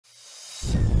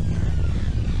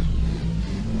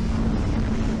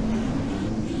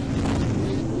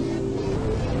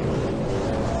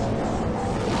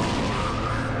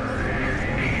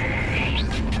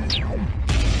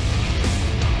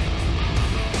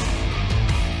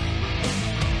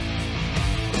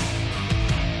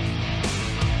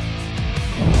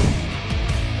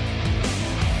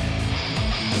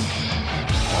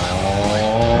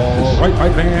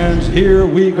fans, here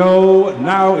we go.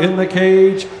 Now in the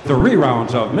cage, 3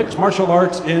 rounds of mixed martial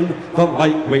arts in the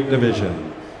lightweight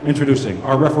division. Introducing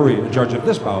our referee in charge of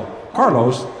this bout,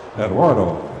 Carlos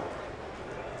Eduardo.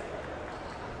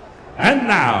 And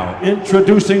now,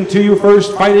 introducing to you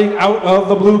first, fighting out of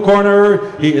the blue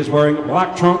corner, he is wearing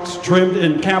black trunks trimmed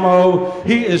in camo.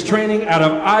 He is training out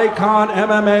of Icon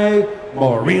MMA,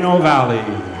 Moreno Valley.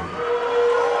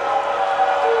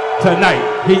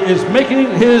 Tonight, he is making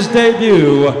his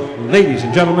debut. Ladies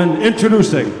and gentlemen,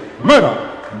 introducing Mark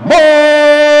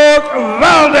Valdez.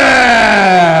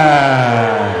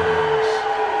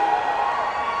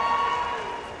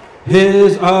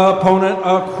 His opponent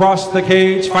across the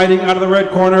cage, fighting out of the red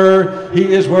corner,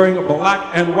 he is wearing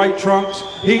black and white trunks.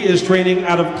 He is training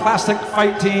out of Classic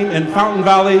Fight Team in Fountain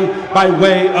Valley by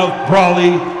way of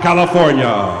Brawley,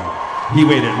 California. He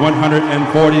weighed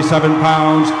 147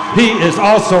 pounds. He is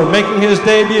also making his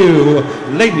debut.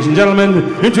 Ladies and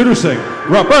gentlemen, introducing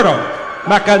Roberto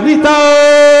Macanita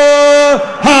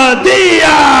Diaz.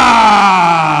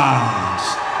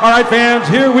 All right, fans,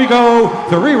 here we go.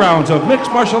 3 rounds of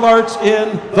mixed martial arts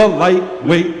in the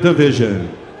lightweight division.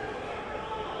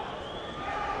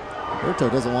 Roberto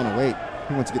doesn't want to wait.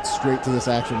 He wants to get straight to this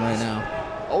action right now.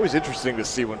 Always interesting to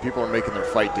see when people are making their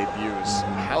fight debuts,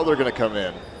 how they're going to come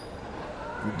in.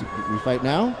 We fight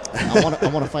now? I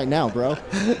want to fight now, bro.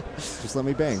 Just let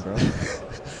me bang, bro. Here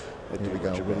we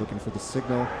go. We're looking for the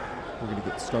signal. We're going to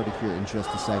get started here in just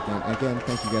a second. Again,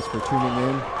 thank you guys for tuning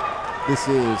in. This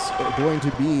is going to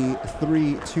be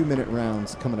 3 2-minute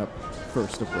rounds coming up,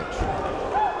 first of which.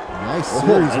 Nice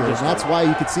series here. That's why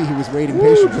you could see he was waiting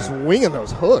patiently. Just winging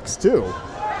those hooks, too.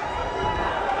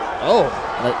 Oh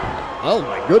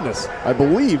my goodness. I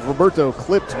believe Roberto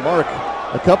clipped Mark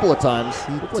a couple of times.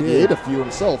 He ate a few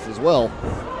himself as well.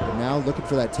 But now looking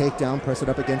for that takedown, press it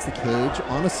up against the cage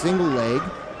on a single leg.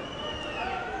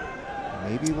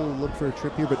 Maybe we'll look for a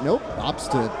trip here, but nope. Opts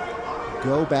to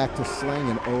go back to slaying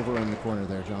and over in the corner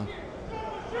there, John.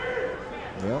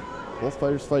 Yep, both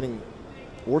fighters fighting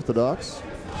orthodox.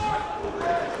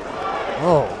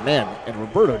 Oh, man, and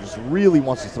Roberto just really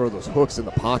wants to throw those hooks in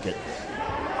the pocket.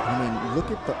 I mean, look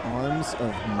at the arms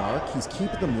of Mark. He's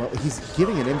keeping them low. He's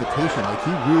giving an invitation. Like,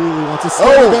 he really wants to see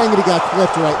bang, and he got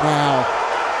clipped right now.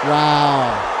 Wow.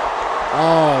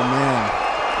 Oh, man.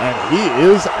 And he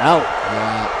is out.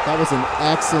 Yeah, that was an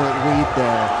excellent read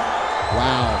there.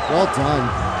 Wow, well done.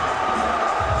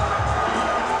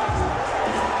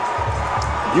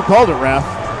 You called it, Raph.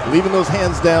 Leaving those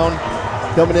hands down,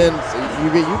 coming in.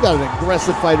 You got an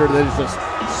aggressive fighter that is just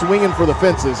swinging for the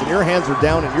fences, and your hands are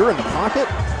down, and you're in the pocket.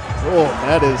 Oh,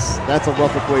 that's a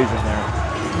rough equation there.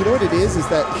 You know what it is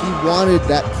that he wanted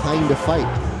that kind of fight,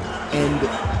 and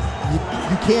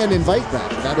you can invite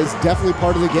that. That is definitely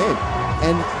part of the game.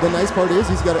 And the nice part is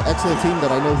he's got an excellent team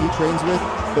that I know he trains with.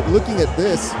 But looking at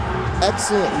this,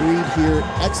 excellent read here,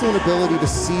 excellent ability to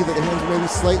see that the hands are maybe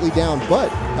slightly down.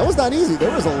 But that was not easy. There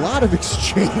was a lot of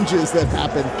exchanges that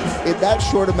happened in that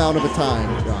short amount of a time,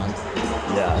 John.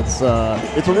 Yeah, it's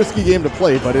a risky game to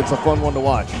play, but it's a fun one to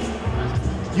watch.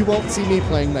 You won't see me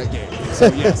playing that game.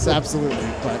 So yes, absolutely.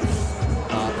 But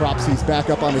props, he's back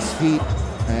up on his feet,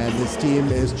 and his team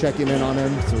is checking in on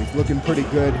him, so he's looking pretty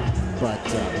good. But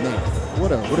man,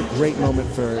 what a great moment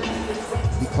for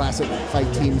the Classic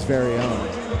Fight Team's very own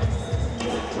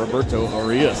Roberto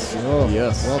Arias. Oh,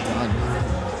 yes, well done.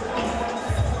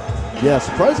 Yeah,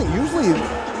 surprising. Usually,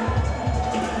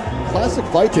 Classic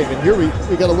Fight Team, and here we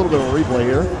got a little bit of a replay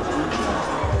here.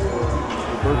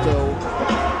 Roberto.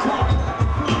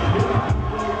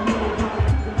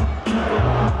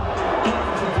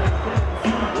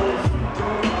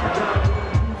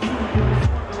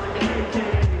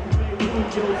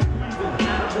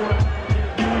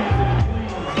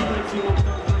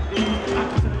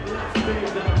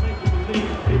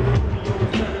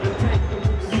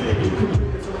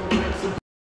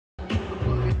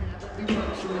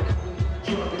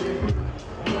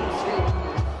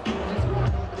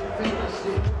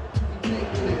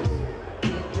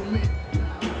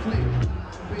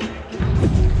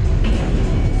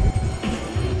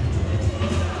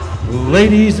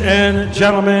 Ladies and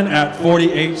gentlemen, at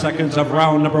 48 seconds of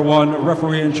round number 1,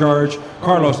 referee in charge,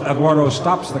 Carlos Eduardo,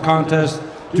 stops the contest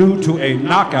due to a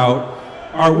knockout.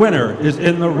 Our winner is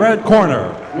in the red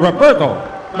corner, Roberto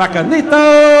Macanita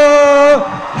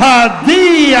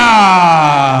Diaz.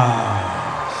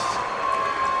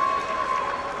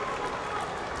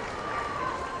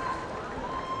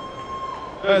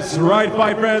 That's right,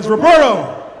 fight fans.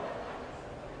 Roberto!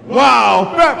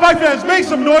 Wow, fight fans, make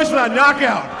some noise for that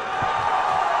knockout.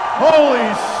 Holy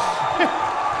shit.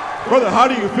 Brother, how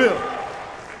do you feel?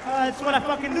 It's what I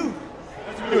fucking do.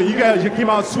 You came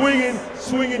out swinging.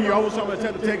 You almost almost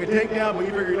attempt to take a takedown, but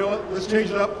you figure, you know what? Let's change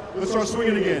it up. Let's start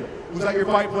swinging again. Was that your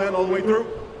fight plan all the way through?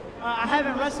 I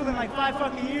haven't wrestled in like 5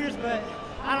 fucking years, but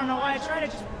I don't know why I tried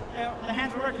it. Just the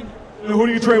hands were working. Who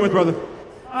do you train with, brother?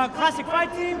 Classic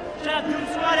Fight Team. Shout out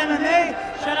to Squad MMA.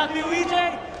 Shout out to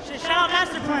EJ. Shout out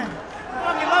Master Plan. I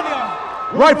fucking love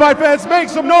y'all. Right Fight fans, make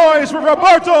some noise for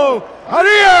Roberto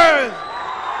Arias!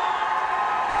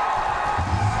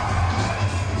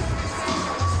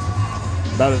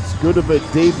 About as good of a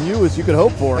debut as you could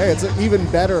hope for. Hey, it's even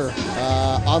better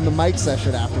on the mic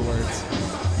session afterwards.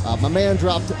 My man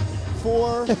dropped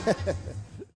 4